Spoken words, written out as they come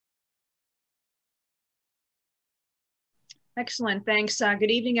Excellent. Thanks.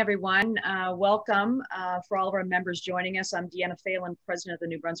 Good evening, everyone. Welcome for all of our members joining us. I'm Deanna Phelan, President of the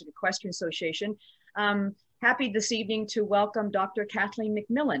New Brunswick Equestrian Association. Happy this evening to welcome Dr. Kathleen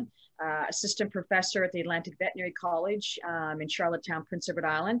MacMillan, Assistant Professor at the Atlantic Veterinary College in Charlottetown, Prince Edward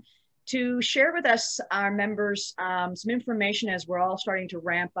Island, to share with us, our members, some information as we're all starting to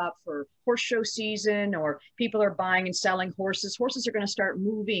ramp up for horse show season, or people are buying and selling horses. Horses are going to start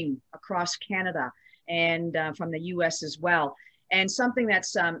moving across Canada and from the US as well. And something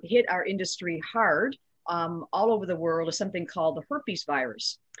that's hit our industry hard all over the world is something called the herpes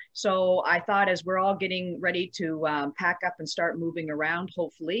virus. So I thought, as we're all getting ready to pack up and start moving around,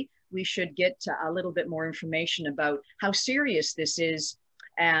 hopefully, we should get a little bit more information about how serious this is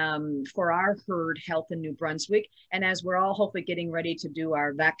for our herd health in New Brunswick. And as we're all hopefully getting ready to do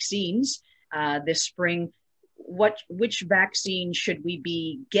our vaccines this spring, which vaccine should we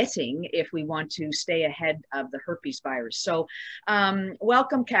be getting if we want to stay ahead of the herpes virus? So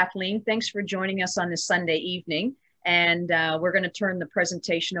welcome, Kathleen. Thanks for joining us on this Sunday evening. And we're going to turn the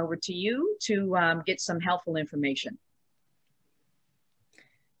presentation over to you to get some helpful information.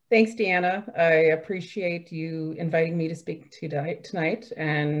 Thanks, Deanna. I appreciate you inviting me to speak tonight.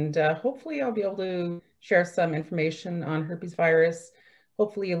 And hopefully I'll be able to share some information on herpes virus,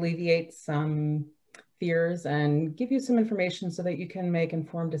 hopefully alleviate some fears and give you some information so that you can make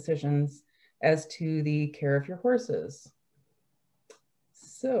informed decisions as to the care of your horses.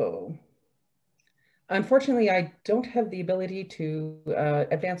 So, unfortunately, I don't have the ability to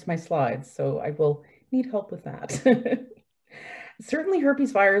advance my slides, so I will need help with that. Certainly,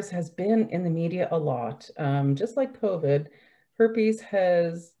 herpes virus has been in the media a lot. Just like COVID, herpes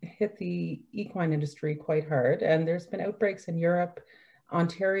has hit the equine industry quite hard, and there's been outbreaks in Europe,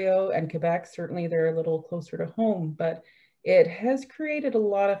 Ontario and Quebec. Certainly they're a little closer to home, but it has created a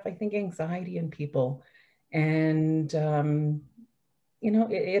lot of, I think, anxiety in people. And, you know,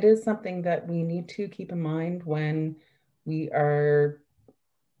 it is something that we need to keep in mind when we are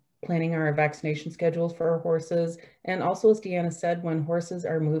planning our vaccination schedules for our horses. And also, as Deanna said, when horses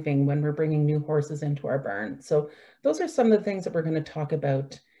are moving, when we're bringing new horses into our barn. So those are some of the things that we're going to talk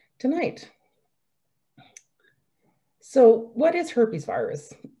about tonight. So what is herpes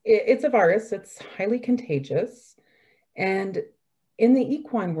virus? It's a virus, it's highly contagious. And in the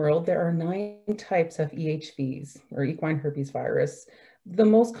equine world, there are 9 types of EHVs, or equine herpes virus. The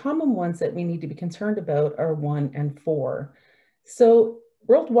most common ones that we need to be concerned about are 1 and 4. So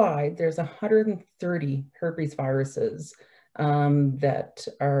worldwide, there's 130 herpes viruses that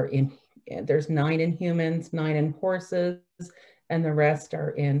are there's 9 in humans, 9 in horses, and the rest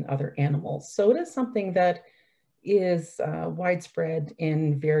are in other animals. So it is something that is widespread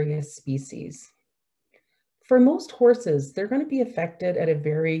in various species. For most horses, they're going to be affected at a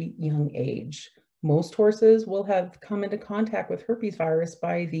very young age. Most horses will have come into contact with herpes virus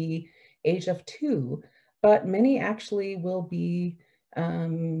by the age of 2, but many actually will be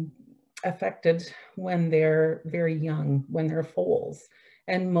affected when they're very young, when they're foals.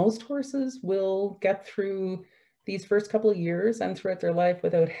 And most horses will get through these first couple of years and throughout their life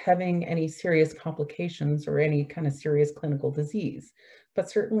without having any serious complications or any kind of serious clinical disease. But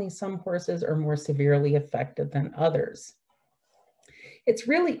certainly some horses are more severely affected than others. It's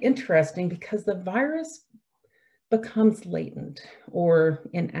really interesting because the virus becomes latent or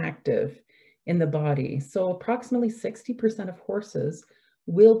inactive in the body. So approximately 60% of horses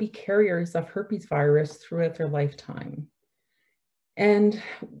will be carriers of herpes virus throughout their lifetime. And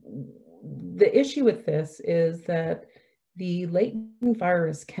the issue with this is that the latent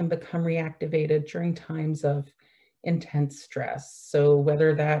virus can become reactivated during times of intense stress. So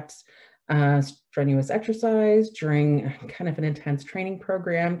whether that's strenuous exercise, during kind of an intense training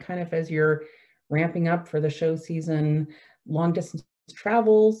program, kind of as you're ramping up for the show season, long distance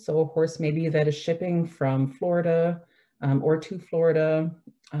travel. So a horse maybe that is shipping from Florida or to Florida,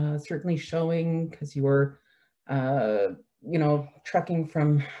 certainly showing because you're you know, trucking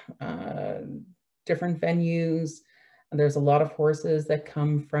from different venues. There's a lot of horses that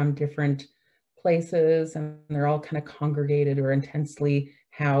come from different places and they're all kind of congregated or intensely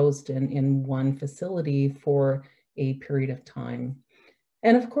housed in one facility for a period of time.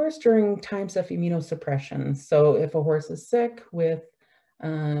 And of course, during times of immunosuppression. So if a horse is sick with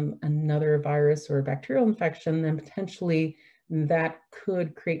another virus or bacterial infection, then potentially that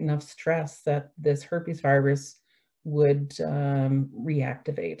could create enough stress that this herpes virus would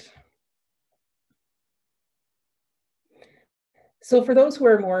reactivate. So for those who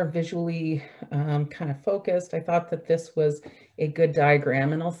are more visually kind of focused, I thought that this was a good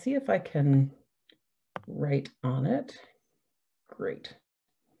diagram, and I'll see if I can write on it. Great.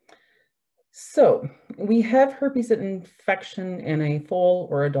 So we have herpes infection in a foal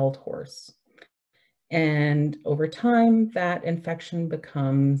or adult horse. And over time, that infection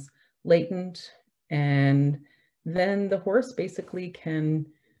becomes latent, and then the horse basically can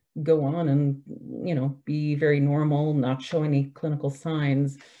go on and, be very normal, not show any clinical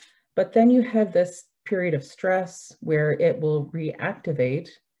signs. But then you have this period of stress where it will reactivate,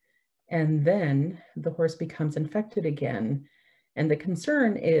 and then the horse becomes infected again. And the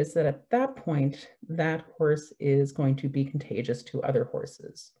concern is that at that point, that horse is going to be contagious to other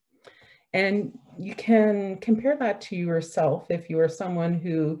horses. And you can compare that to yourself if you are someone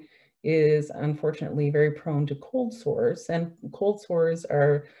who is unfortunately very prone to cold sores. And cold sores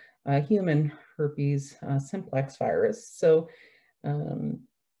are human herpes simplex virus. So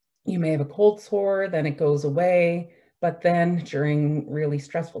you may have a cold sore, then it goes away, but then during really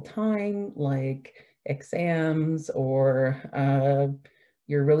stressful time like exams or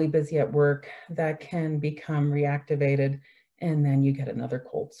you're really busy at work, that can become reactivated, and then you get another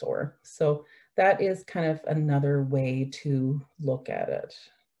cold sore. So that is kind of another way to look at it.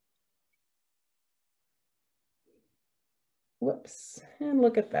 Whoops, and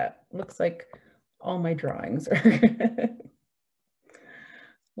look at that. Looks like all my drawings are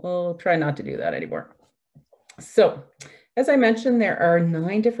we'll try not to do that anymore. So, as I mentioned, there are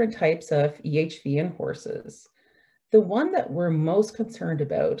 9 different types of EHV in horses. The one that we're most concerned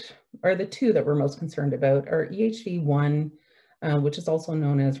about, or the 2 that we're most concerned about, are EHV1, which is also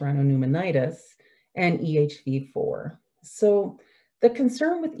known as rhinopneumonitis, and EHV4. So the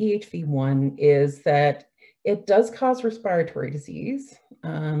concern with EHV1 is that it does cause respiratory disease,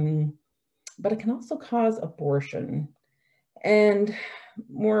 but it can also cause abortion. And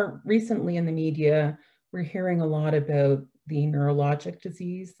more recently in the media, we're hearing a lot about the neurologic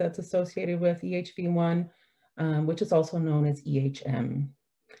disease that's associated with EHV1, which is also known as EHM.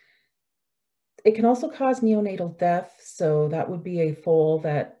 It can also cause neonatal death. So that would be a foal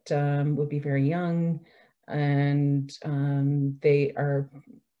that would be very young, and they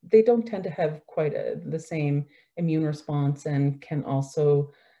don't tend to have quite the same immune response, and can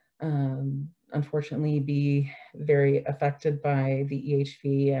also unfortunately be very affected by the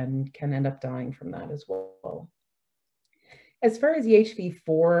EHV and can end up dying from that as well. As far as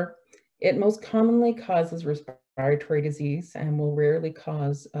EHV4, it most commonly causes respiratory disease and will rarely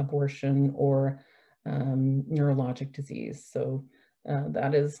cause abortion or neurologic disease. So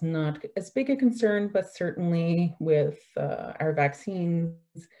that is not as big a concern, but certainly with our vaccines,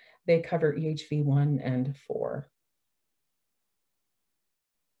 they cover EHV1 and 4.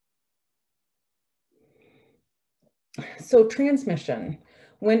 So transmission.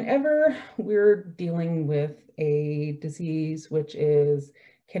 Whenever we're dealing with a disease which is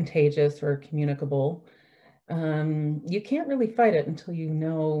contagious or communicable, you can't really fight it until you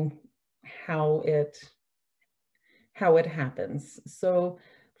know how it happens. So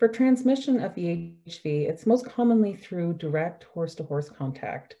for transmission of EHV, it's most commonly through direct horse-to-horse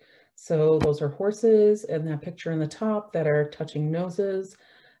contact. So those are horses in that picture in the top that are touching noses.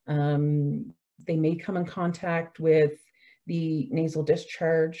 They may come in contact with the nasal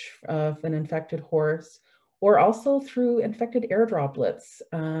discharge of an infected horse, or also through infected air droplets.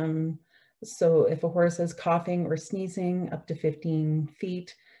 So if a horse is coughing or sneezing up to 15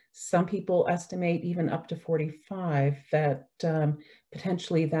 feet, some people estimate even up to 45 that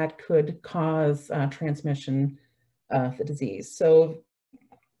potentially that could cause transmission of the disease. So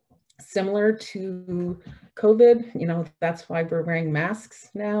similar to COVID, that's why we're wearing masks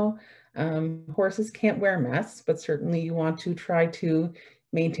now. Horses can't wear masks, but certainly you want to try to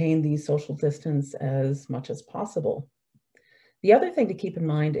maintain the social distance as much as possible. The other thing to keep in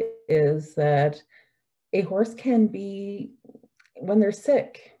mind is that a horse can be, when they're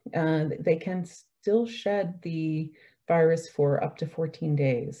sick, they can still shed the virus for up to 14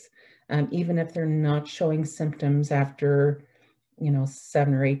 days, even if they're not showing symptoms after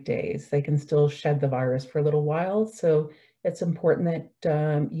 7 or 8 days. They can still shed the virus for a little while. So it's important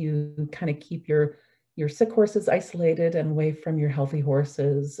that you kind of keep your sick horses isolated and away from your healthy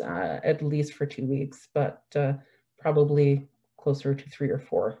horses at least for 2 weeks, but probably closer to 3 or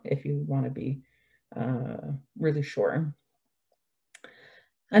 4 if you want to be really sure.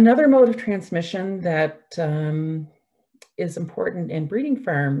 Another mode of transmission that is important in breeding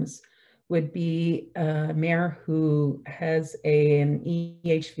farms would be a mare who has an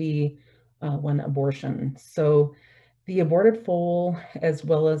EHV1 abortion. So the aborted foal, as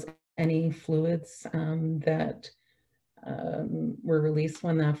well as any fluids that were released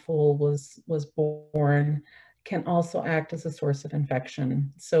when that foal was born, can also act as a source of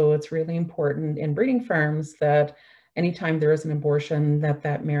infection. So it's really important in breeding farms that anytime there is an abortion,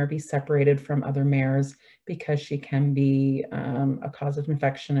 that mare be separated from other mares, because she can be a cause of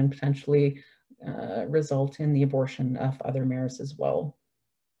infection and potentially result in the abortion of other mares as well.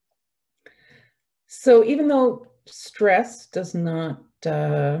 So even though stress does not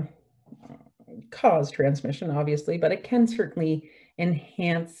cause transmission, obviously, but it can certainly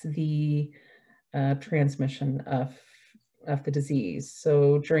enhance the transmission of the disease.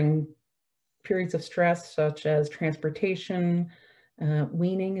 So during periods of stress, such as transportation,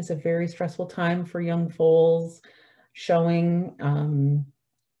 weaning is a very stressful time for young foals. Showing,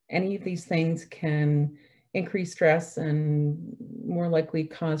 any of these things can increase stress and more likely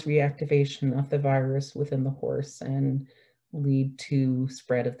cause reactivation of the virus within the horse and lead to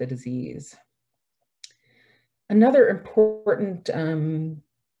spread of the disease. Another important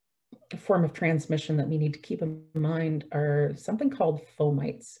form of transmission that we need to keep in mind are something called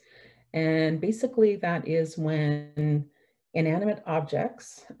fomites. And basically that is when inanimate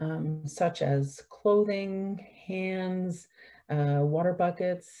objects, such as clothing, hands, water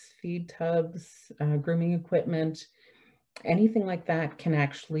buckets, feed tubs, grooming equipment, anything like that can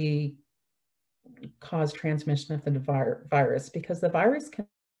actually cause transmission of the virus, because the virus can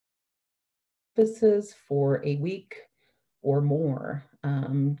for a week or more,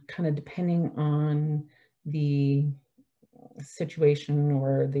 kind of depending on the situation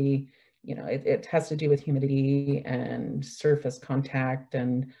or the, it has to do with humidity and surface contact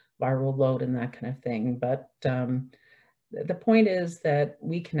and viral load and that kind of thing. But the point is that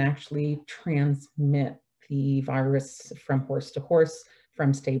we can actually transmit the virus from horse to horse,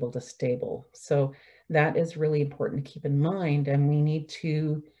 from stable to stable. So that is really important to keep in mind, and we need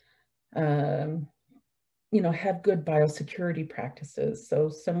to have good biosecurity practices. So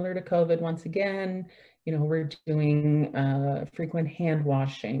similar to COVID, once again, we're doing frequent hand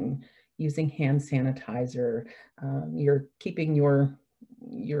washing, using hand sanitizer. You're keeping your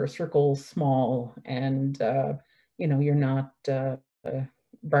circle small, and you're not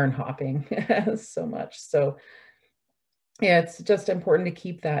barn hopping so much. So yeah, it's just important to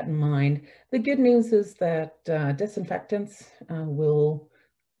keep that in mind. The good news is that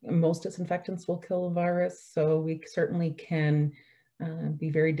most disinfectants will kill a virus, so we certainly can be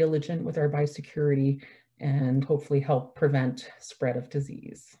very diligent with our biosecurity and hopefully help prevent spread of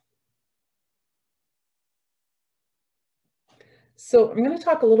disease. So I'm going to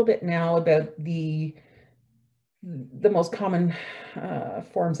talk a little bit now about the most common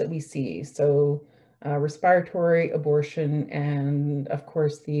forms that we see. So respiratory, abortion, and of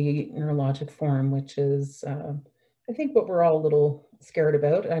course the neurologic form, which is I think what we're all a little scared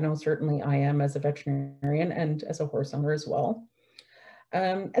about. I know certainly I am, as a veterinarian and as a horse owner as well.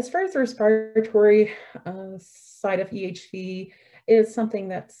 As far as the respiratory side of EHV, is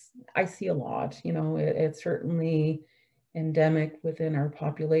something I see a lot. It's certainly endemic within our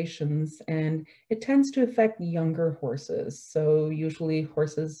populations, and it tends to affect younger horses. So usually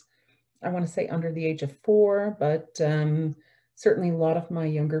horses, I want to say under the age of 4, but certainly a lot of my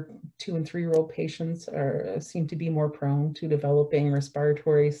younger 2- and 3-year-old patients seem to be more prone to developing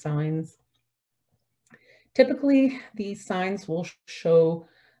respiratory signs. Typically, these signs will show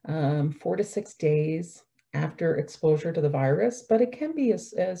 4 to 6 days after exposure to the virus, but it can be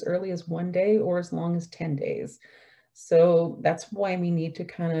as early as 1 day or as long as 10 days. So that's why we need to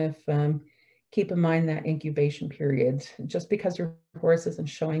kind of keep in mind that incubation period. Just because your horse isn't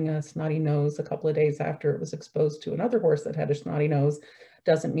showing a snotty nose a couple of days after it was exposed to another horse that had a snotty nose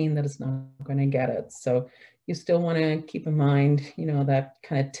doesn't mean that it's not going to get it. So you still want to keep in mind, that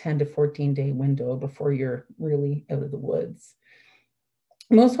kind of 10 to 14 day window before you're really out of the woods.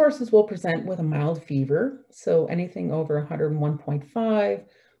 Most horses will present with a mild fever, so anything over 101.5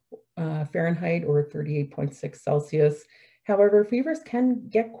 Fahrenheit or 38.6 Celsius. However, fevers can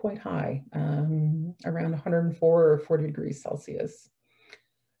get quite high, around 104 or 40 degrees Celsius.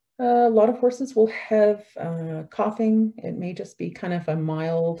 A lot of horses will have coughing. It may just be kind of a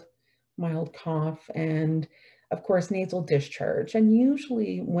mild cough, and of course nasal discharge. And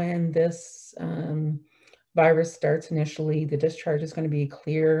usually when this virus starts initially, the discharge is going to be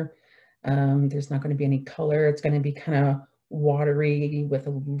clear. There's not going to be any color. It's going to be kind of watery with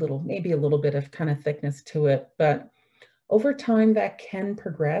maybe a little bit of kind of thickness to it. But over time that can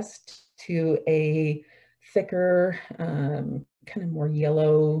progress to a thicker, kind of more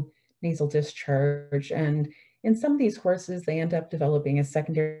yellow nasal discharge. And in some of these horses, they end up developing a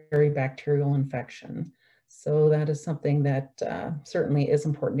secondary bacterial infection. So that is something that certainly is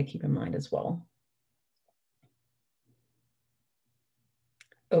important to keep in mind as well.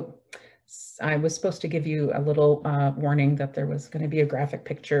 Oh, I was supposed to give you a little warning that there was going to be a graphic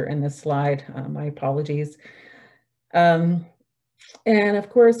picture in this slide. My apologies. And of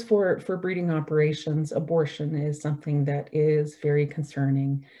course, for breeding operations, abortion is something that is very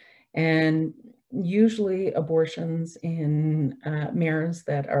concerning. And usually abortions in mares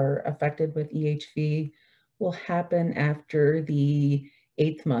that are affected with EHV will happen after the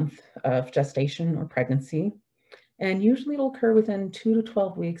 8th month of gestation or pregnancy. And usually it'll occur within 2 to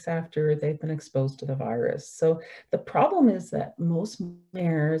 12 weeks after they've been exposed to the virus. So the problem is that most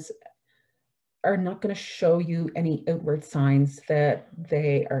mares are not going to show you any outward signs that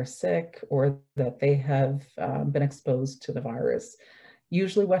they are sick or that they have been exposed to the virus.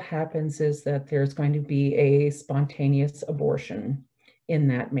 Usually what happens is that there's going to be a spontaneous abortion in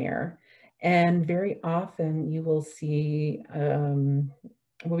that mare. And very often you will see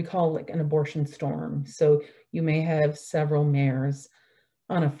what we call like an abortion storm. So you may have several mares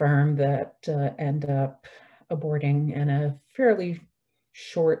on a farm that end up aborting in a fairly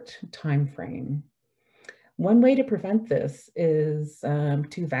short time frame. One way to prevent this is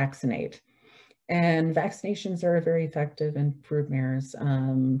to vaccinate. And vaccinations are very effective in brood mares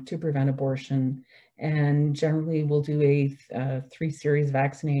to prevent abortion. And generally we'll do a 3-series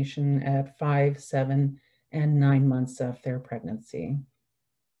vaccination at 5, 7, and 9 months of their pregnancy.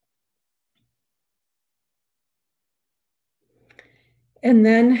 And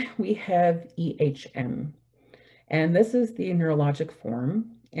then we have EHM. And this is the neurologic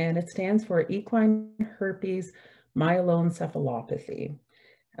form, and it stands for equine herpes myeloencephalopathy.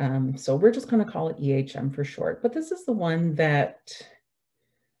 So we're just going to call it EHM for short, but this is the one that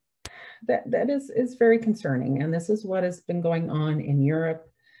is very concerning, and this is what has been going on in Europe.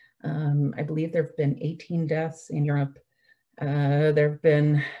 I believe there have been 18 deaths in Europe. There have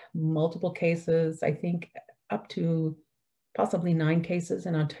been multiple cases, I think up to possibly 9 cases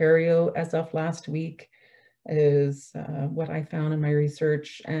in Ontario as of last week is what I found in my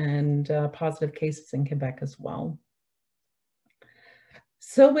research, and positive cases in Quebec as well.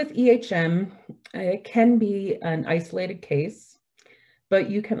 So with EHM, it can be an isolated case, but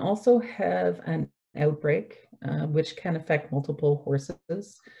you can also have an outbreak, which can affect multiple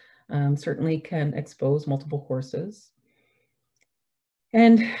horses, certainly can expose multiple horses.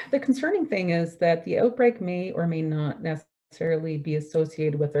 And the concerning thing is that the outbreak may or may not necessarily be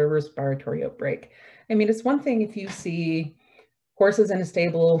associated with a respiratory outbreak. I mean, it's one thing if you see horses in a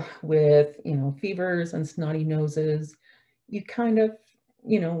stable with, fevers and snotty noses, you kind of,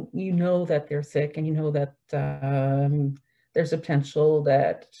 you know that they're sick, and you know that there's a potential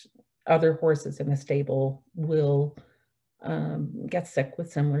that other horses in the stable will get sick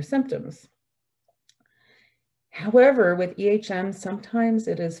with similar symptoms. However, with EHM, sometimes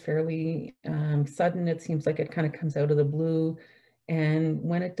it is fairly sudden. It seems like it kind of comes out of the blue. And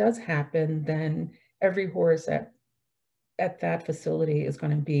when it does happen, then every horse at that facility is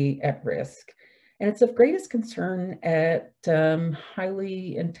going to be at risk. And it's of greatest concern at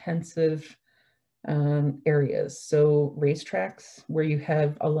highly intensive areas. So racetracks where you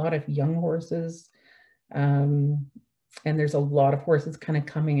have a lot of young horses, and there's a lot of horses kind of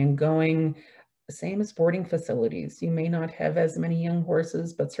coming and going. Same as boarding facilities. You may not have as many young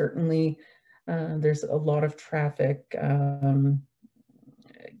horses, but certainly there's a lot of traffic, coming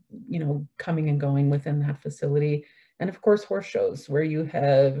and going within that facility. And of course, horse shows where you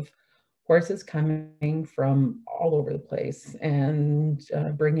have horses coming from all over the place and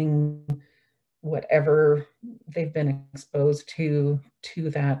bringing whatever they've been exposed to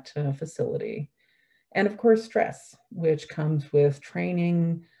that facility. And of course, stress, which comes with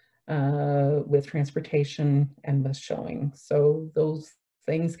training, with transportation, and with showing. So those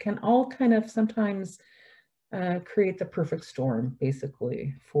things can all kind of sometimes create the perfect storm,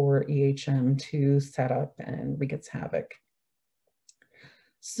 basically, for EHM to set up and wreak its havoc.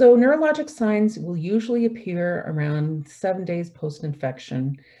 So neurologic signs will usually appear around 7 days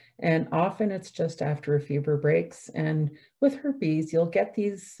post-infection, and often it's just after a fever breaks. And with herpes, you'll get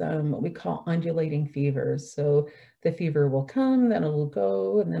these what we call undulating fevers. So the fever will come, then it'll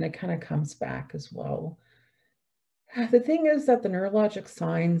go, and then it kind of comes back as well. The thing is that the neurologic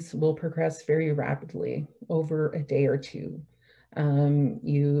signs will progress very rapidly over a day or two.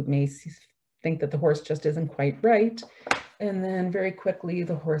 You may think that the horse just isn't quite right, and then very quickly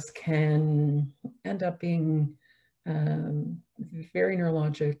the horse can end up being very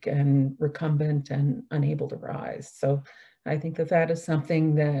neurologic and recumbent and unable to rise. So I think that that is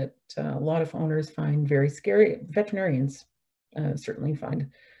something that a lot of owners find very scary. Veterinarians certainly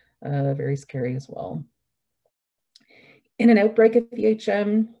find very scary as well. In an outbreak of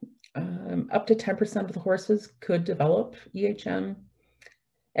EHM, up to 10% of the horses could develop EHM.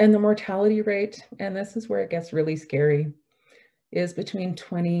 And the mortality rate, and this is where it gets really scary, is between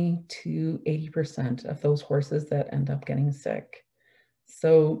 20 to 80% of those horses that end up getting sick.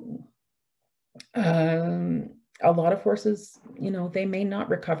 So a lot of horses, you know, they may not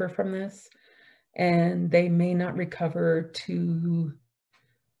recover from this, and they may not recover to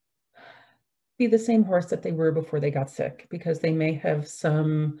be the same horse that they were before they got sick, because they may have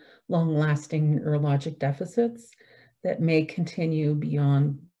some long-lasting neurologic deficits that may continue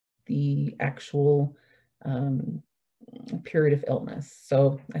beyond the actual period of illness.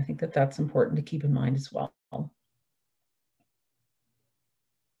 So I think that that's important to keep in mind as well.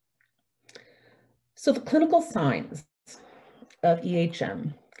 So the clinical signs of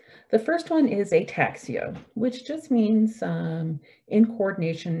EHM. The first one is ataxia, which just means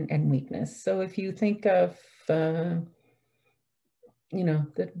incoordination and weakness. So if you think of, you know,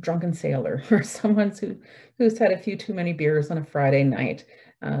 the drunken sailor, or someone who's had a few too many beers on a Friday night,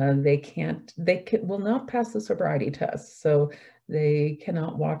 they will not pass the sobriety test. So they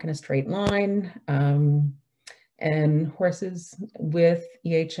cannot walk in a straight line. And horses with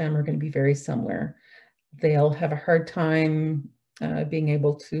EHM are going to be very similar. They'll have a hard time being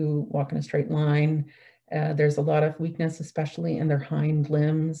able to walk in a straight line. There's a lot of weakness, especially in their hind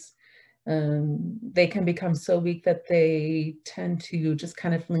limbs. They can become so weak that they tend to just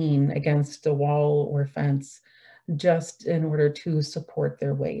kind of lean against a wall or fence just in order to support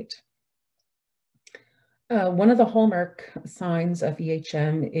their weight. One of the hallmark signs of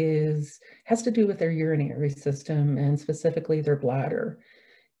EHM has to do with their urinary system, and specifically their bladder.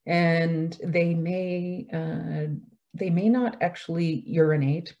 And they may not actually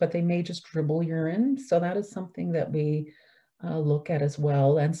urinate, but they may just dribble urine. So that is something that we look at as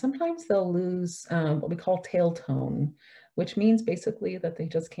well. And sometimes they'll lose what we call tail tone, which means basically that they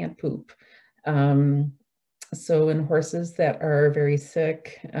just can't poop. So in horses that are very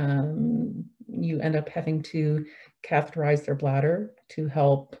sick, you end up having to catheterize their bladder to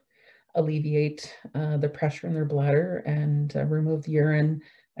help alleviate the pressure in their bladder and remove the urine,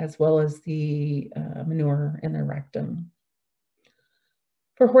 as well as the manure in their rectum.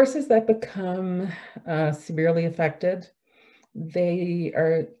 For horses that become severely affected, they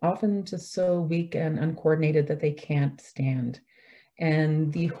are often just so weak and uncoordinated that they can't stand.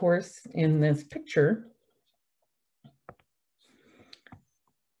 And the horse in this picture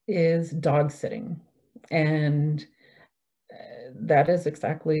is dog sitting. And that is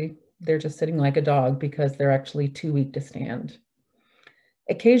exactly, they're just sitting like a dog because they're actually too weak to stand.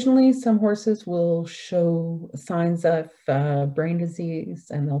 Occasionally, some horses will show signs of brain disease,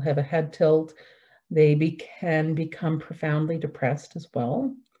 and they'll have a head tilt. They can become profoundly depressed as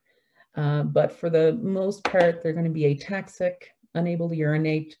well. But for the most part, they're going to be ataxic, unable to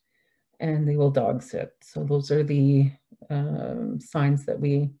urinate, and they will dog sit. So those are the signs that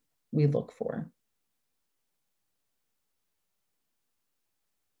we look for.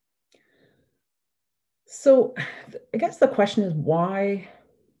 So I guess the question is why?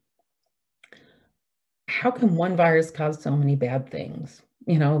 How can one virus cause so many bad things?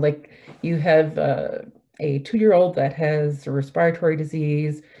 You know, like you have a 2-year-old that has a respiratory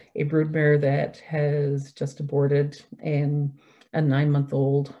disease, a broodmare that has just aborted, and a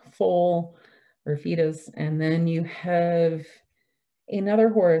 9-month-old foal or fetus, and then you have another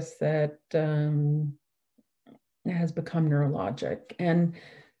horse that has become neurologic. And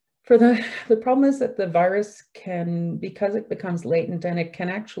for the problem is that the virus can, because it becomes latent, and it can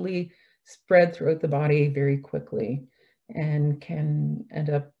actually spread throughout the body very quickly and can end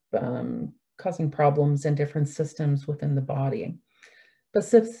up causing problems in different systems within the body. But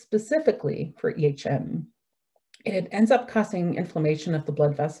specifically for EHM, it ends up causing inflammation of the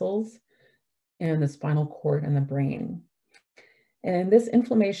blood vessels and the spinal cord and the brain. And this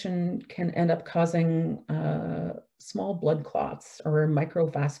inflammation can end up causing small blood clots or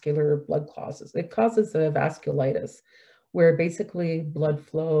microvascular blood clots. It causes a vasculitis, where basically blood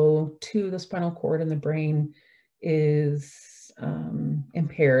flow to the spinal cord and the brain is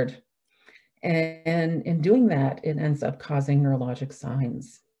impaired. And in doing that, it ends up causing neurologic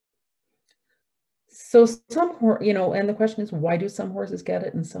signs. So you know, and the question is, why do some horses get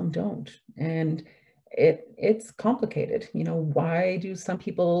it and some don't? And it's complicated. You know, why do some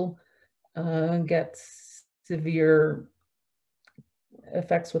people get severe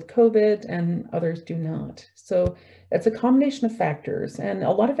effects with COVID and others do not? So it's a combination of factors, and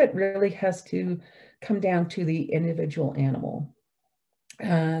a lot of it really has to come down to the individual animal,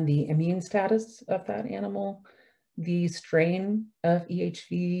 the immune status of that animal, the strain of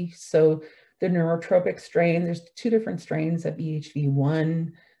EHV. So the neurotropic strain, there's 2 different strains of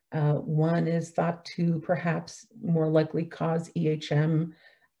EHV1. One is thought to perhaps more likely cause EHM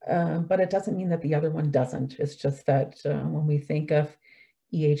but it doesn't mean that the other one doesn't. It's just that when we think of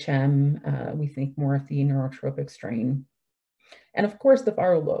EHM, we think more of the neurotropic strain. And of course, the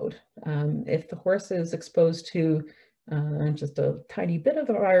viral load. If the horse is exposed to just a tiny bit of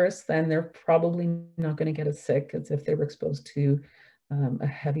the virus, then they're probably not going to get as sick as if they were exposed to a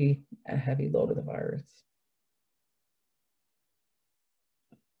heavy load of the virus.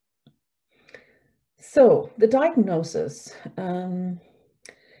 So the diagnosis,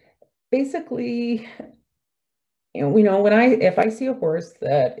 basically, we know if I see a horse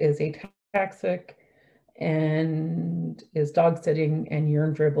that is ataxic and is dog sitting and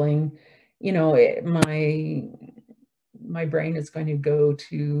urine dribbling, my brain is going to go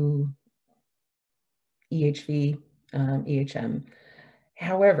to EHV, EHM.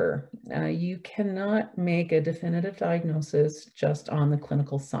 However, you cannot make a definitive diagnosis just on the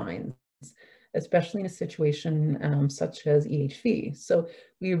clinical signs, especially in a situation such as EHV. So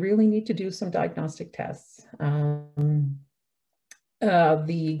we really need to do some diagnostic tests.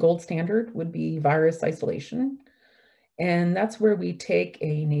 The gold standard would be virus isolation. And that's where we take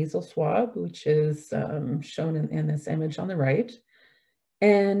a nasal swab, which is shown in this image on the right,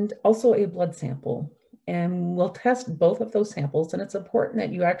 and also a blood sample. And we'll test both of those samples. And it's important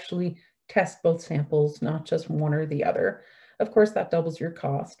that you actually test both samples, not just one or the other. Of course, that doubles your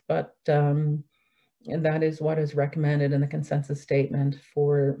cost, but and that is what is recommended in the consensus statement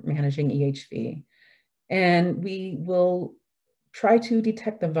for managing EHV. And we will try to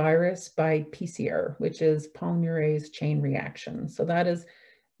detect the virus by PCR, which is polymerase chain reaction. So that is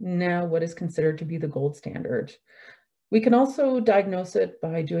now what is considered to be the gold standard. We can also diagnose it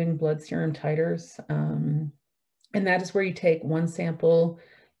by doing blood serum titers. And that is where you take one sample,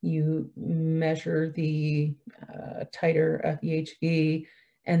 you measure the titer of EHV,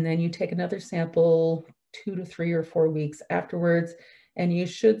 and then you take another sample 2 to 3 or 4 weeks afterwards, and you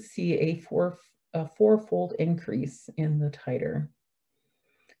should see a fourfold increase in the titer.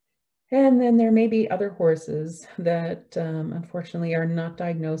 And then there may be other horses that unfortunately are not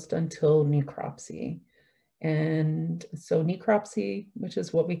diagnosed until necropsy. And so necropsy, which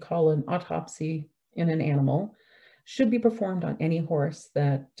is what we call an autopsy in an animal, should be performed on any horse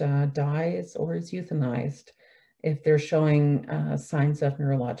that dies or is euthanized if they're showing signs of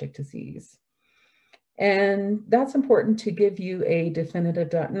neurologic disease. And that's important to give you a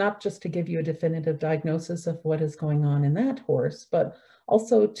definitive, not just to give you a definitive diagnosis of what is going on in that horse, but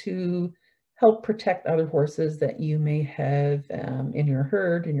also to help protect other horses that you may have in your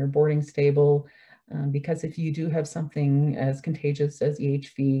herd, in your boarding stable, because if you do have something as contagious as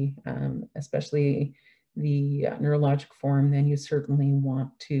EHV, especially the neurologic form, then you certainly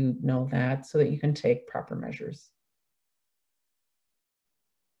want to know that so that you can take proper measures.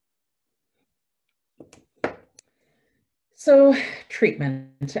 So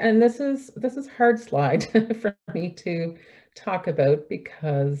treatment, and this is a hard slide for me to talk about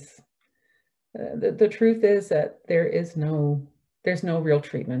because the truth is that there's no real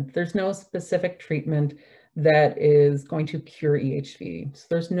treatment. There's no specific treatment that is going to cure EHV. So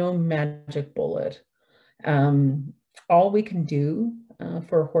there's no magic bullet. All we can do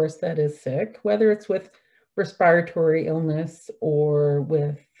for a horse that is sick, whether it's with respiratory illness or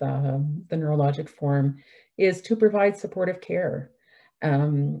with the neurologic form, is to provide supportive care.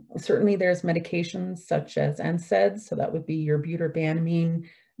 Certainly there's medications such as NSAIDs, so that would be your butyrbanamine,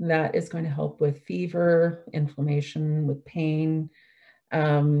 that is going to help with fever, inflammation, with pain.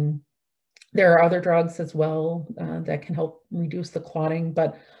 There are other drugs as well that can help reduce the clotting,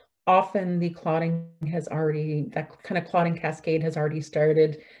 but often the clotting has already, that kind of clotting cascade has already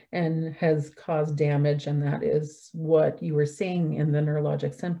started and has caused damage, and that is what you were seeing in the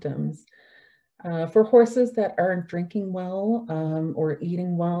neurologic symptoms. For horses that aren't drinking well or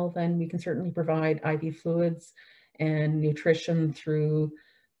eating well, then we can certainly provide IV fluids and nutrition through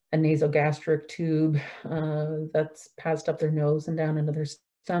a nasogastric tube that's passed up their nose and down into their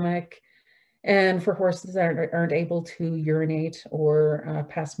stomach. And for horses that aren't able to urinate or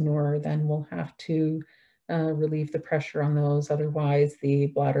pass manure, then we'll have to relieve the pressure on those. Otherwise, the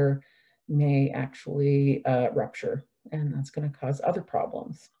bladder may actually rupture, and that's going to cause other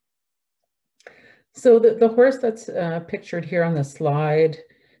problems. So the horse that's pictured here on the slide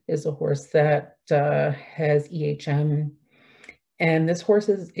is a horse that has EHM. And this horse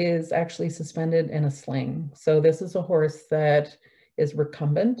is actually suspended in a sling. So this is a horse that is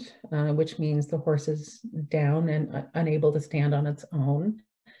recumbent, which means the horse is down and unable to stand on its own.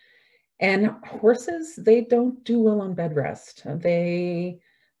 And horses, they don't do well on bed rest. They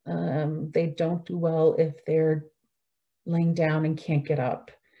don't do well if they're laying down and can't get up.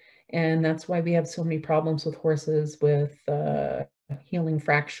 And that's why we have so many problems with horses with healing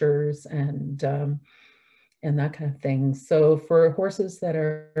fractures and that kind of thing. So for horses that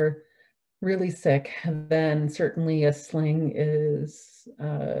are really sick, then certainly a sling is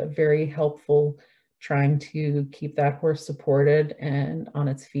very helpful, trying to keep that horse supported and on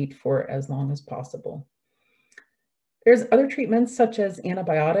its feet for as long as possible. There's other treatments such as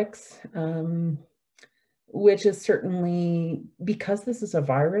antibiotics, which is certainly, because this is a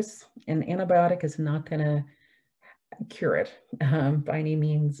virus, an antibiotic is not going to cure it by any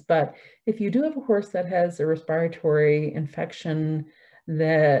means. But if you do have a horse that has a respiratory infection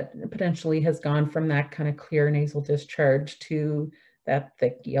that potentially has gone from that kind of clear nasal discharge to that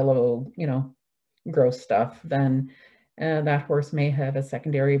thick yellow, gross stuff, then that horse may have a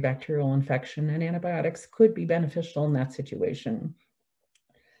secondary bacterial infection, and antibiotics could be beneficial in that situation.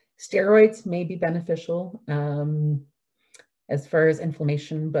 Steroids may be beneficial as far as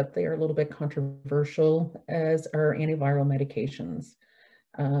inflammation, but they are a little bit controversial, as are antiviral medications.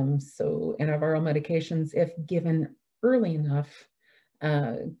 So antiviral medications, if given early enough,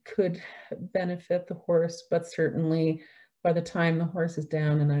 could benefit the horse, but certainly by the time the horse is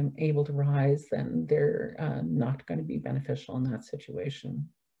down and I'm able to rise, then they're not going to be beneficial in that situation.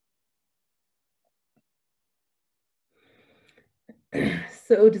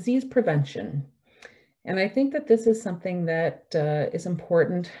 So disease prevention. And I think that this is something that is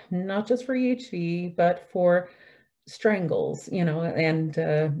important, not just for EHV, but for strangles, and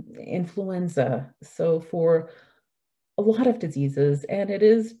influenza. So for a lot of diseases, and it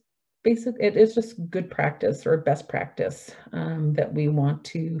is just good practice or best practice that we want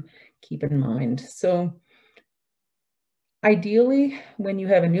to keep in mind. So ideally, when you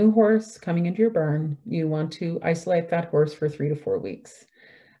have a new horse coming into your barn, you want to isolate that horse for 3 to 4 weeks.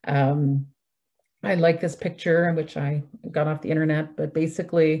 I like this picture, which I got off the internet, but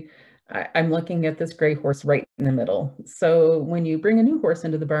basically I'm looking at this gray horse right in the middle. So when you bring a new horse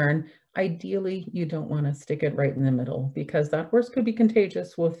into the barn, ideally you don't want to stick it right in the middle, because that horse could be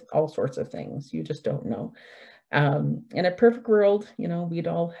contagious with all sorts of things. You just don't know. In a perfect world, we'd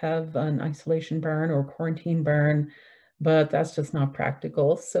all have an isolation barn or quarantine barn, but that's just not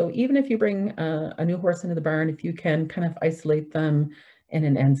practical. So even if you bring a new horse into the barn, if you can kind of isolate them in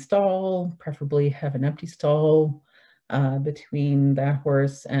an end stall, preferably have an empty stall between that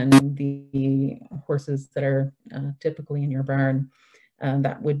horse and the horses that are typically in your barn,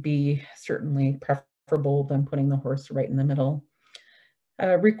 that would be certainly preferable than putting the horse right in the middle.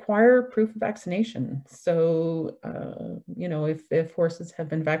 Require proof of vaccination. So, if horses have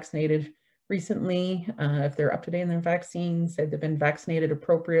been vaccinated recently, if they're up to date in their vaccines, if they've been vaccinated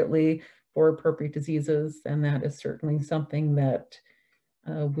appropriately for appropriate diseases, then that is certainly something that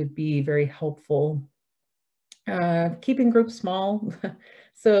would be very helpful. Keeping groups small.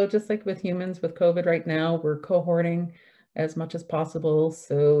 So just like with humans with COVID right now, we're cohorting as much as possible.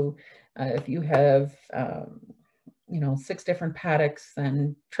 So if you have, 6 different paddocks,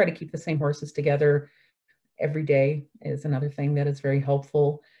 then try to keep the same horses together every day is another thing that is very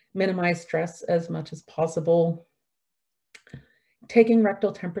helpful. Minimize stress as much as possible. Taking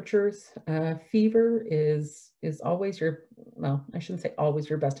rectal temperatures. Fever is always your, well, I shouldn't say always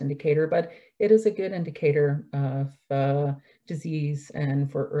your best indicator, but it is a good indicator of disease and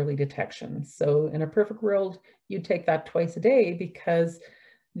for early detection. So in a perfect world, you take that twice a day, because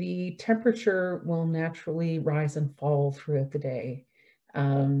the temperature will naturally rise and fall throughout the day.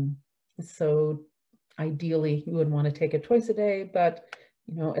 So ideally, you would want to take it twice a day, but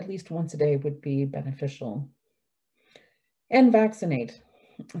at least once a day would be beneficial. And vaccinate.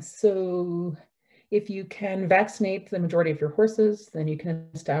 So if you can vaccinate the majority of your horses, then you can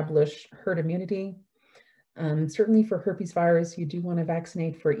establish herd immunity. Certainly for herpesvirus, you do want to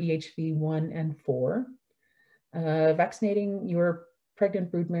vaccinate for EHV 1 and 4. Vaccinating your pregnant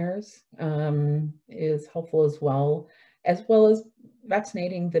broodmares is helpful as well as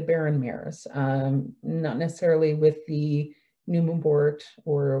vaccinating the barren mares, not necessarily with the pneumobort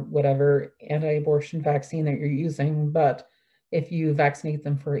or whatever anti-abortion vaccine that you're using, but if you vaccinate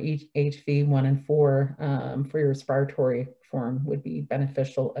them for HV 1 and 4 for your respiratory form would be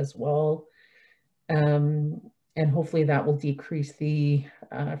beneficial as well. And hopefully that will decrease the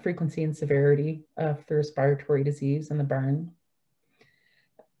frequency and severity of the respiratory disease in the barn.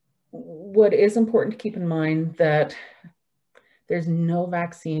 What is important to keep in mind that there's no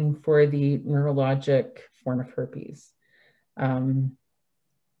vaccine for the neurologic form of herpes.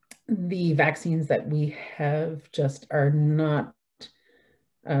 The vaccines that we have just are not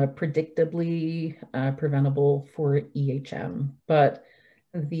predictably preventable for EHM. But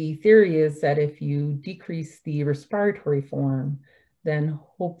the theory is that if you decrease the respiratory form, then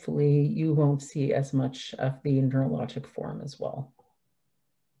hopefully you won't see as much of the neurologic form as well.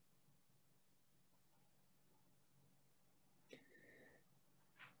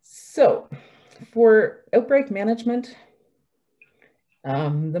 So for outbreak management,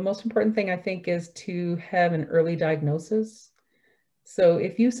 the most important thing I think is to have an early diagnosis. So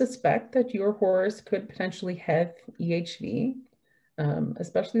if you suspect that your horse could potentially have EHV,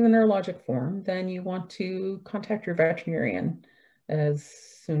 especially the neurologic form, then you want to contact your veterinarian as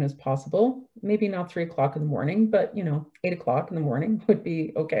soon as possible. Maybe not 3 o'clock in the morning, but 8 o'clock in the morning would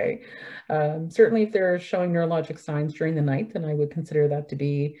be okay. Certainly if they're showing neurologic signs during the night, then I would consider that to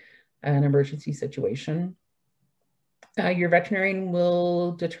be an emergency situation. Your veterinarian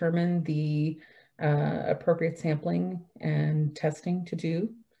will determine the appropriate sampling and testing to do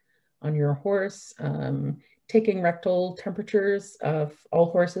on your horse, taking rectal temperatures of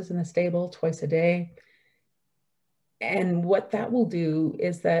all horses in the stable twice a day. And what that will do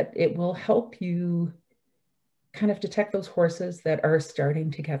is that it will help you kind of detect those horses that are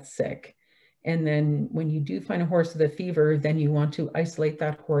starting to get sick. And then when you do find a horse with a fever, then you want to isolate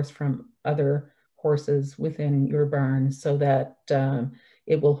that horse from other horses within your barn so that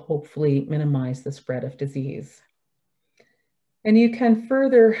it will hopefully minimize the spread of disease. And you can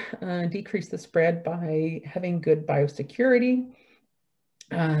further decrease the spread by having good biosecurity.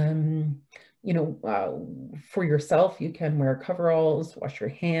 For yourself, you can wear coveralls, wash your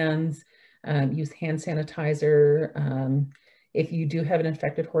hands, use hand sanitizer. If you do have an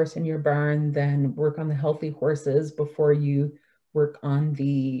infected horse in your barn, then work on the healthy horses before you work on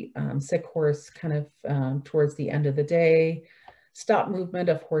the sick horse kind of towards the end of the day. Stop movement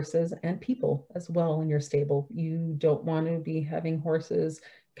of horses and people as well in your stable. You don't want to be having horses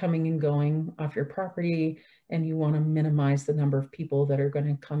coming and going off your property, and you want to minimize the number of people that are going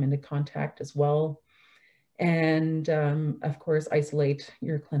to come into contact as well. And of course, isolate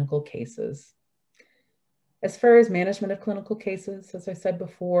your clinical cases. As far as management of clinical cases, as I said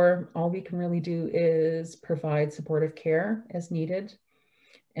before, all we can really do is provide supportive care as needed,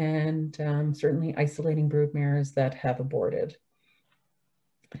 and certainly isolating broodmares that have aborted.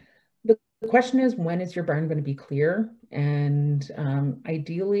 The question is, when is your barn going to be clear? And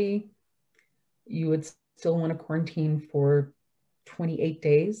ideally, you would still want to quarantine for 28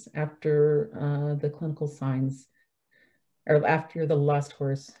 days after the clinical signs, or after the last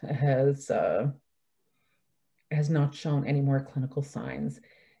horse has not shown any more clinical signs.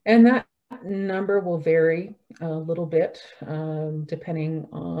 And that number will vary a little bit depending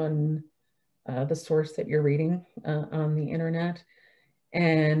on the source that you're reading on the internet.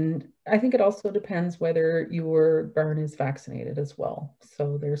 And I think it also depends whether your barn is vaccinated as well.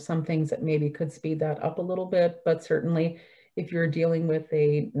 So there's some things that maybe could speed that up a little bit, but certainly if you're dealing with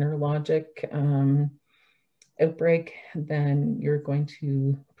a neurologic outbreak, then you're going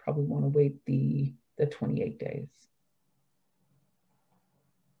to probably want to wait the 28 days.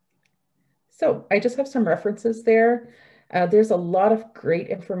 So I just have some references there. There's a lot of great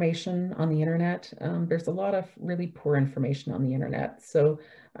information on the internet. There's a lot of really poor information on the internet. So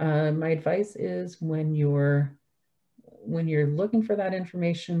my advice is when you're looking for that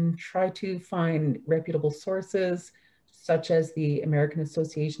information, try to find reputable sources, such as the American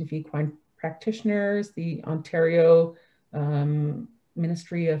Association of Equine Practitioners, the Ontario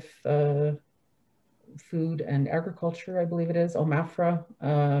Ministry of Food and Agriculture, I believe it is, OMAFRA.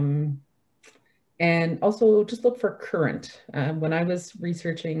 And also just look for current. When I was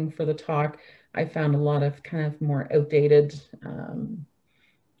researching for the talk, I found a lot of kind of more outdated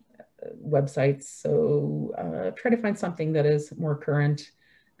websites. So try to find something that is more current.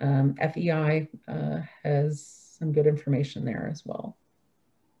 FEI has some good information there as well.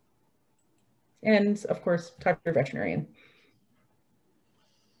 And of course, talk to your veterinarian.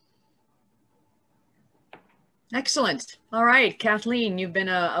 Excellent. All right, Kathleen, you've been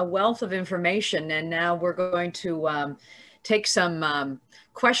a wealth of information, and now we're going to take some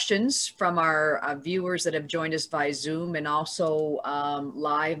questions from our viewers that have joined us by Zoom and also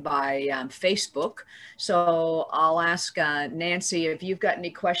live by Facebook. So I'll ask Nancy if you've got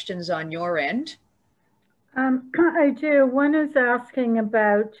any questions on your end. I do. One is asking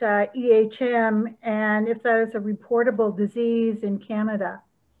about EHM and if that is a reportable disease in Canada.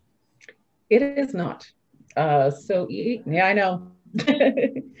 It is not. Yeah, I know.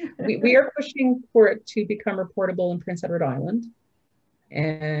 we are pushing for it to become reportable in Prince Edward Island.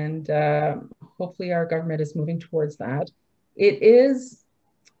 And hopefully our government is moving towards that. It is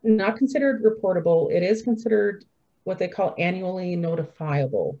not considered reportable. It is considered what they call annually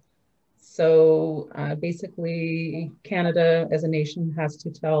notifiable. So basically Canada as a nation has to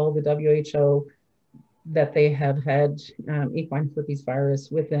tell the WHO that they have had equine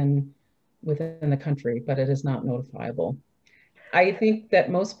herpesvirus within the country, but it is not notifiable. I think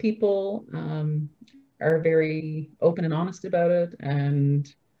that most people are very open and honest about it,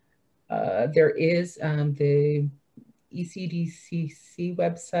 and There is the ECDCC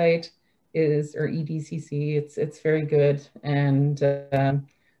website or EDCC. It's very good, and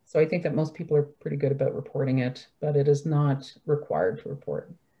so I think that most people are pretty good about reporting it, but it is not required to report.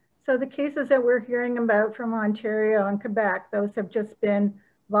 So the cases that we're hearing about from Ontario and Quebec, those have just been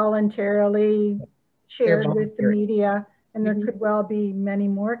voluntarily shared with the media, and there could well be many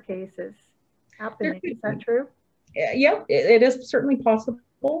more cases happening. Is that true? Yeah, it is certainly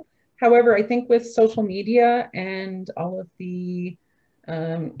possible. However, I think with social media and all of the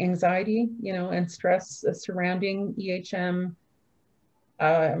anxiety, and stress surrounding EHM,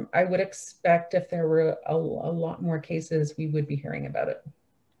 I would expect if there were a lot more cases, we would be hearing about it.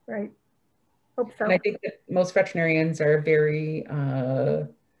 Right. Hope so. And I think that most veterinarians are very,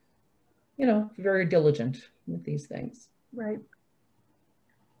 very diligent with these things. Right.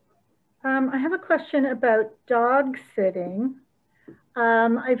 I have a question about dog sitting.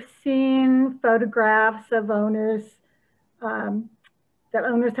 I've seen photographs of owners that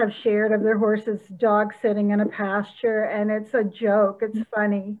owners have shared of their horses dog sitting in a pasture, and it's a joke. It's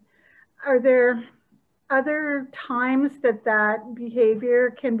funny. Are there other times that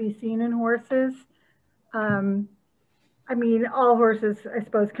behavior can be seen in horses? I mean, all horses, I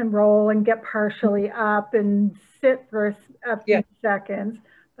suppose, can roll and get partially up and sit for a few seconds,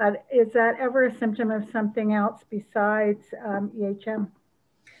 but is that ever a symptom of something else besides EHM?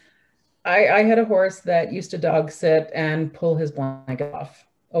 I had a horse that used to dog sit and pull his blanket off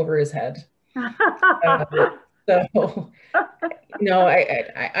over his head. So,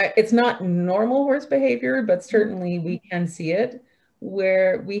 it's not normal horse behavior, but certainly we can see it.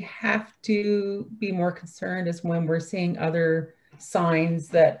 Where we have to be more concerned is when we're seeing other signs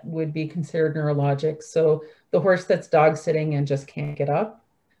that would be considered neurologic. So the horse that's dog sitting and just can't get up,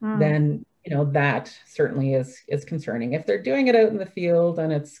 then that certainly is concerning. If they're doing it out in the field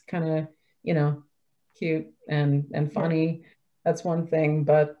and it's kind of cute and funny, that's one thing.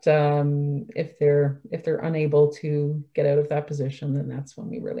 But if they're unable to get out of that position, then that's when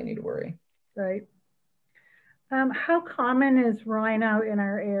we really need to worry. Right. How common is rhino in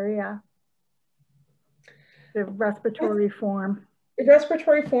our area? The respiratory form. The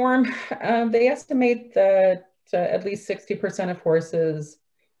respiratory form, they estimate that at least 60% of horses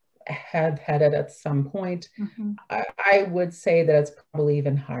have had it at some point. I would say that it's probably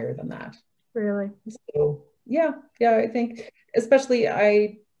even higher than that. Really? So yeah, I think, especially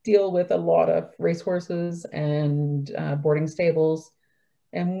I deal with a lot of racehorses and boarding stables.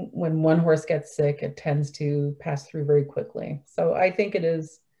 And when one horse gets sick, it tends to pass through very quickly. So I think it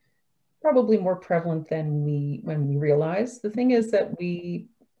is probably more prevalent than when we realize. The thing is that we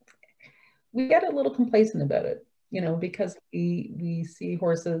get a little complacent about it, because we see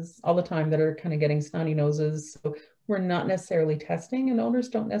horses all the time that are kind of getting snotty noses. So we're not necessarily testing, and owners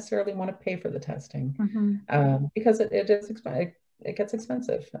don't necessarily want to pay for the testing because it gets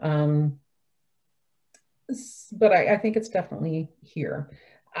expensive. But I think it's definitely here.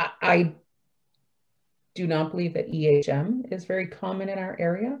 I do not believe that EHM is very common in our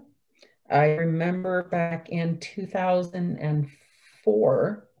area. I remember back in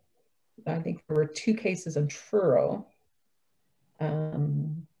 2004, I think there were 2 cases in Truro,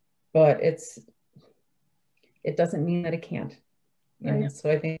 but it doesn't mean that it can't. So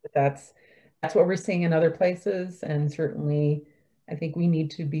I think that's what we're seeing in other places, and certainly I think we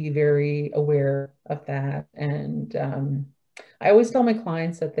need to be very aware of that. And I always tell my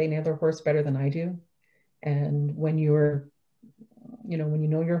clients that they know their horse better than I do. And when you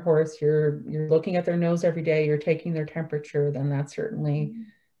know your horse, you're looking at their nose every day, you're taking their temperature, then that certainly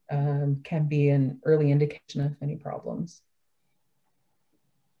can be an early indication of any problems.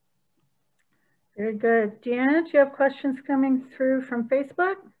 Very good. Deanna, do you have questions coming through from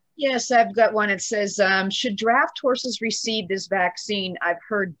Facebook? Yes, I've got one. It says, should draft horses receive this vaccine? I've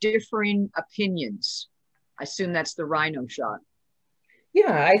heard differing opinions. I assume that's the rhino shot.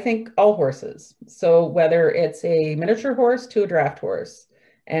 Yeah, I think all horses. So whether it's a miniature horse to a draft horse,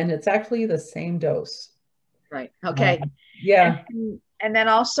 and it's actually the same dose. Right. Okay. Yeah. And then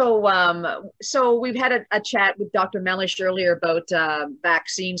also, so we've had a chat with Dr. Mellish earlier about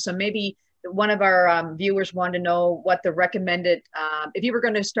vaccines. So maybe one of our viewers wanted to know what the recommended, if you were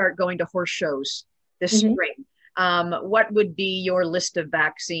going to start going to horse shows this spring, what would be your list of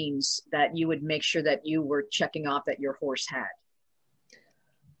vaccines that you would make sure that you were checking off that your horse had?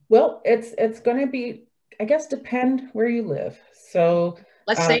 Well, it's going to be, I guess, depend where you live. So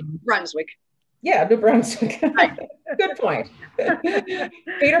let's say Brunswick. Yeah, New Brunswick. Right. Good point.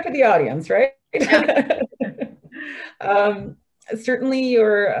 Cater to the audience, right? Yeah. Certainly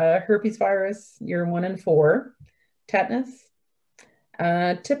your herpesvirus, your 1 in 4, tetanus,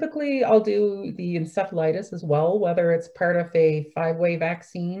 Typically, I'll do the encephalitis as well, whether it's part of a 5-way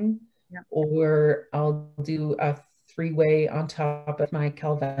vaccine, or I'll do a 3-way on top of my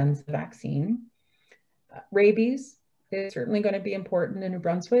Calvenza vaccine. Rabies is certainly going to be important in New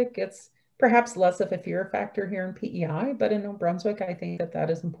Brunswick. It's perhaps less of a fear factor here in PEI, but in New Brunswick, I think that that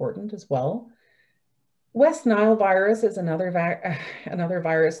is important as well. West Nile virus is another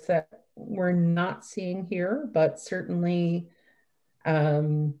virus that we're not seeing here, but certainly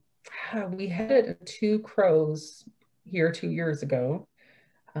we had it in 2 crows here 2 years ago.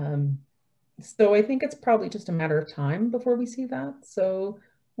 So I think it's probably just a matter of time before we see that. So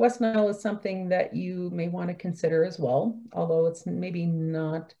West Nile is something that you may want to consider as well, although it's maybe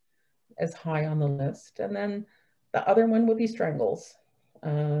not as high on the list. And then the other one would be strangles.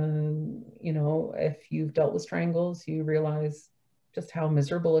 You know, if you've dealt with strangles, you realize just how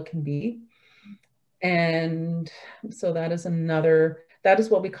miserable it can be. And so that is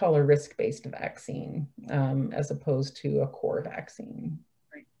what we call a risk-based vaccine, as opposed to a core vaccine.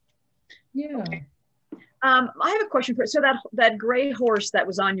 Right. Yeah. Okay. I have a question for you. So that gray horse that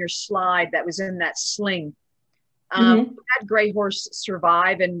was on your slide that was in that sling, would that gray horse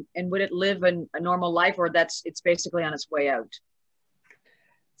survive and would it live a normal life, or it's basically on its way out?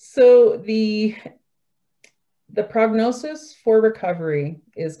 So the prognosis for recovery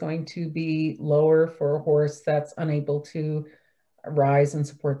is going to be lower for a horse that's unable to rise and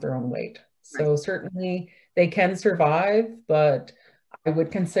support their own weight. So certainly they can survive, but I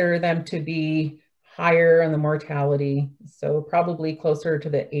would consider them to be higher in the mortality. So probably closer to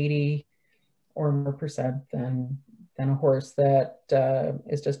the 80 or more % than a horse that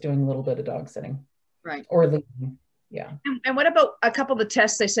is just doing a little bit of dog sitting. Right. Or leading. Yeah. And what about a couple of the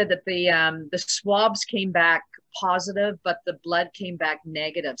tests? They said that the swabs came back positive, but the blood came back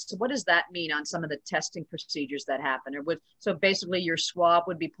negative. So what does that mean on some of the testing procedures that happen? So basically your swab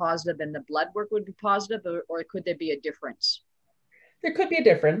would be positive and the blood work would be positive, or could there be a difference? There could be a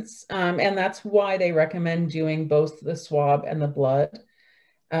difference. And that's why they recommend doing both the swab and the blood.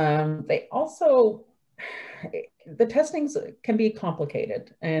 They also, the testings can be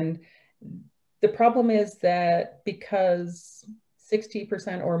complicated. And the problem is that because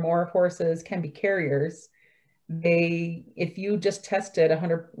 60% or more horses can be carriers, if you just tested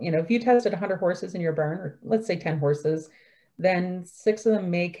 100, if you tested 100 horses in your barn, or let's say 10 horses, then 6 of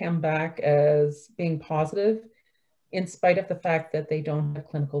them may come back as being positive in spite of the fact that they don't have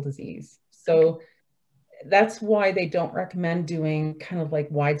clinical disease. So that's why they don't recommend doing kind of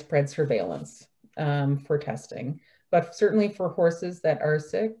like widespread surveillance for testing. But certainly for horses that are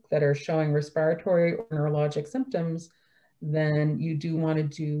sick, that are showing respiratory or neurologic symptoms, then you do want to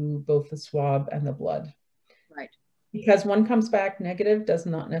do both the swab and the blood. Right. Because one comes back negative does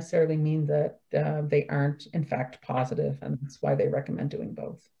not necessarily mean that they aren't in fact positive, and that's why they recommend doing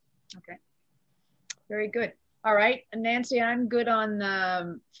both. Okay. Very good. All right, Nancy, I'm good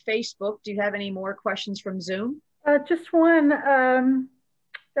on Facebook. Do you have any more questions from Zoom? Just one.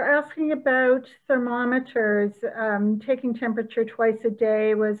 They're asking about thermometers. Taking temperature twice a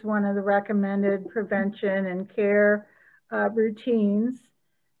day was one of the recommended prevention and care routines.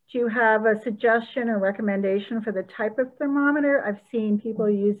 Do you have a suggestion or recommendation for the type of thermometer? I've seen people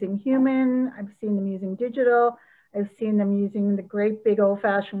using human. I've seen them using digital. I've seen them using the great big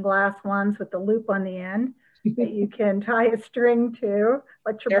old-fashioned glass ones with the loop on the end that you can tie a string to.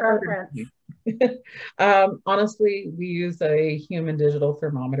 What's your preference? Honestly, we use a human digital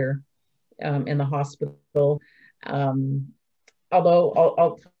thermometer in the hospital. Although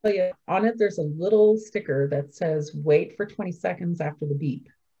I'll tell you, on it, there's a little sticker that says, wait for 20 seconds after the beep.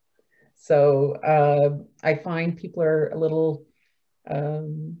 So I find people are a little,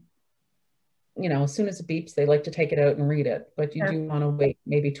 as soon as it beeps, they like to take it out and read it, but you do want to wait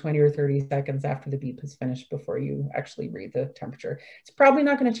maybe 20 or 30 seconds after the beep is finished before you actually read the temperature. It's probably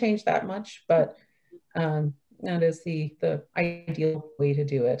not going to change that much, but that is the ideal way to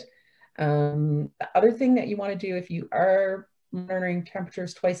do it. The other thing that you want to do if you are monitoring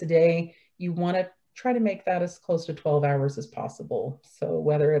temperatures twice a day, you want to try to make that as close to 12 hours as possible. So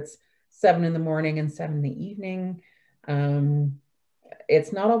whether it's 7 in the morning and 7 in the evening,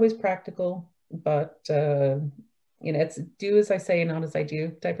 it's not always practical, but it's do as I say, not as I do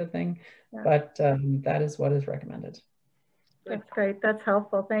type of thing. Yeah. But that is what is recommended. That's great. That's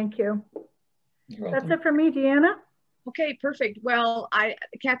helpful. Thank you. That's it for me, Deanna. Okay, perfect. Well,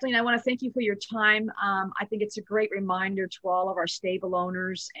 Kathleen, I want to thank you for your time. I think it's a great reminder to all of our stable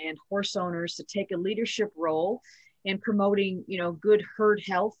owners and horse owners to take a leadership role in promoting, good herd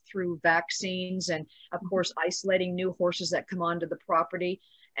health through vaccines and, of course, isolating new horses that come onto the property.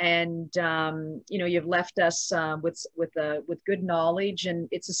 And you know, you've left us with good knowledge, and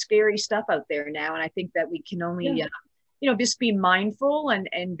it's a scary stuff out there now. And I think that we can only you know, just be mindful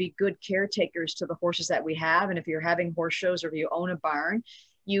and be good caretakers to the horses that we have. And if you're having horse shows, or if you own a barn,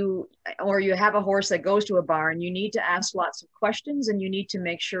 or you have a horse that goes to a barn, you need to ask lots of questions, and you need to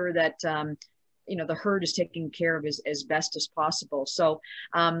make sure that you know, the herd is taken care of as best as possible. So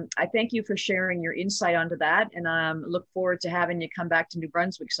I thank you for sharing your insight onto that, and look forward to having you come back to New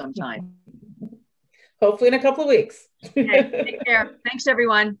Brunswick sometime. Hopefully in a couple of weeks. Okay, take care. Thanks,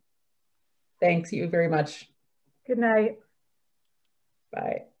 everyone. Thanks you very much. Good night.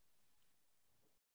 Bye.